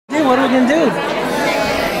looking dude.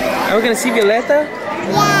 Are we gonna see Violeta?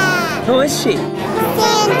 Yeah. Who is she? Sandy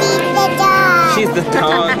the dog. She's the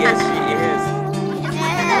dog. Yes, she is.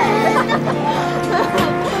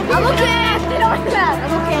 I'm okay. I'm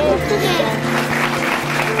okay.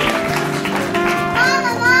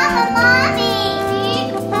 Mama, mommy.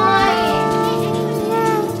 Be quiet.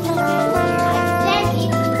 Then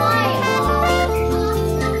keep quiet.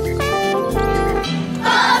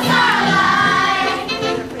 Both are alive.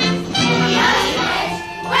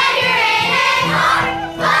 When you're in and hard,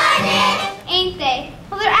 ain't they?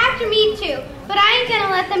 Well, they're after me too, but I ain't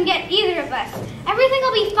gonna let them get either of us. Everything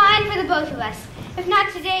will be fine for the both of us. If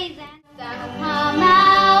not today, then they'll come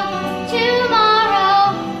out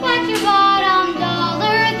tomorrow. Got your bottom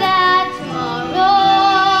dollar that tomorrow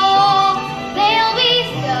they'll be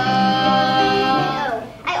so. Oh,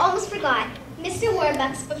 I almost forgot. Mr.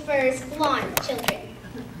 Warbucks prefers blonde children.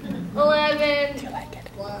 11. Do you like it?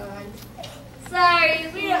 Blonde. Sorry,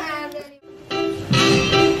 we don't have any.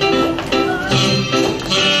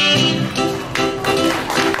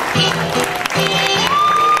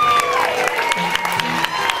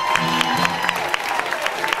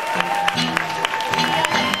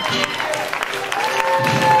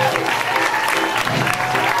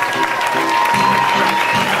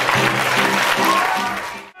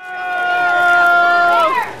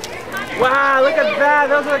 Wow, look at that.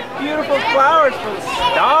 Those are beautiful flowers for the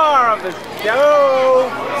star of the show.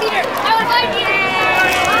 Peter, I would like you.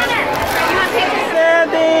 Honor. You want to take this?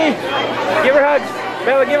 Sandy! Give her hugs.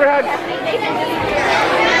 Bella, give her hugs.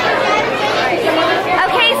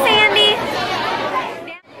 Okay, Sandy.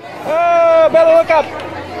 Oh, Bella, look up.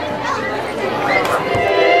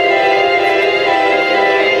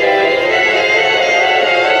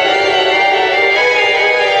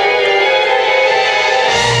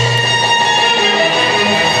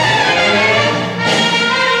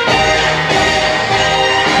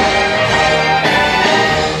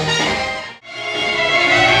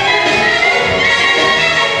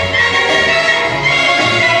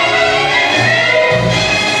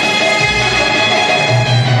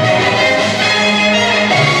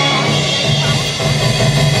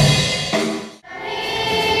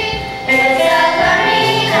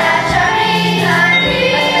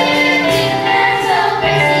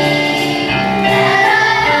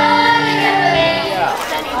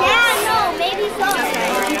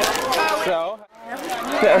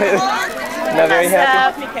 Not very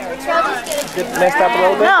happy? Messed up a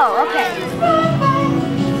little bit? No, okay.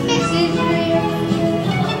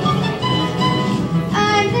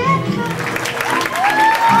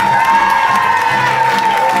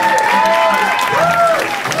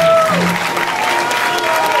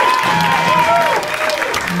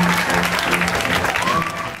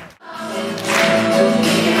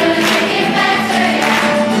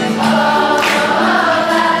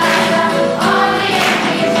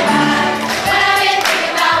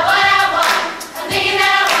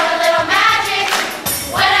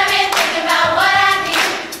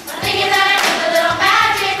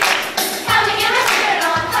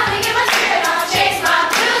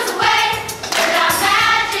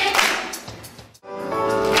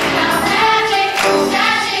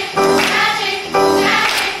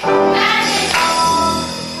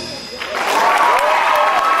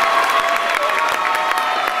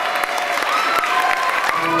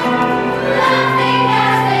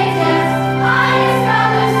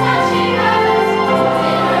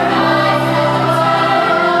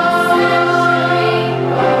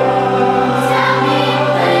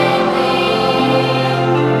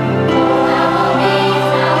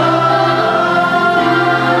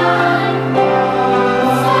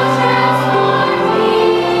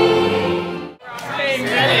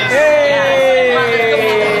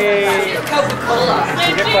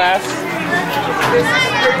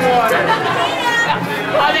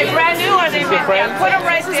 Are they brand new or are they mint? Yeah, put them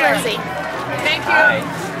right there. Thank you.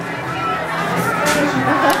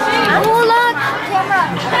 Oh, look! Camera.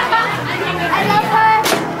 I love her.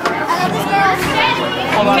 I love this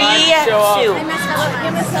girl. Me too.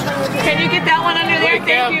 Can you get that one under there?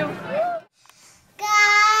 Thank you.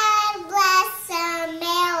 God bless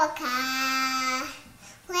America.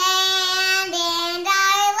 Land and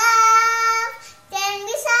our love. Stand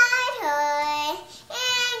beside her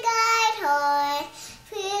and guide her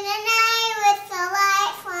through the night with the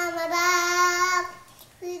light from above.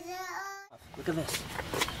 Look at this.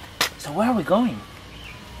 So where are we going?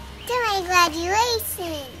 To my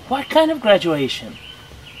graduation. What kind of graduation?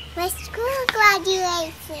 My school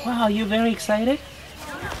graduation. Wow, you very excited?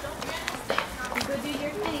 Go do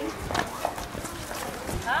your thing.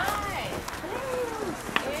 Hi.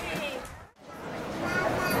 Hey.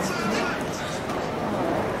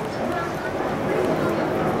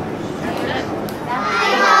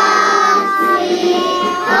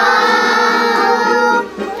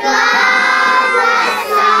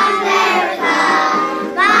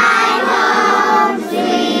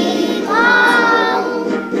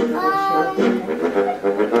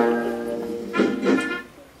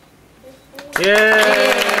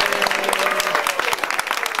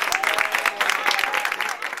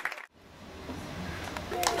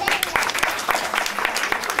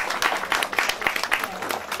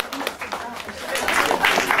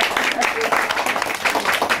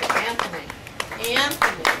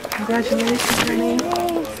 Congratulations, honey.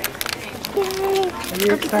 Are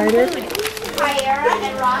you excited? Tyara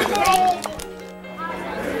and Ron today.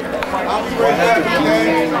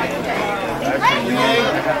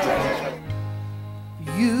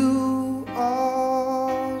 You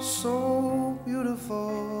are so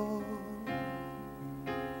beautiful.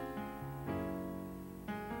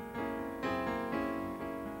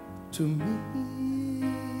 To me,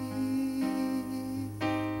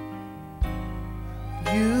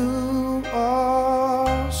 you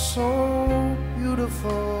are so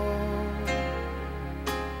beautiful.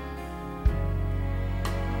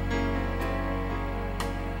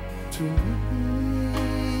 To me,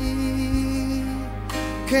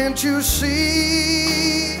 can't you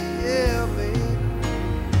see?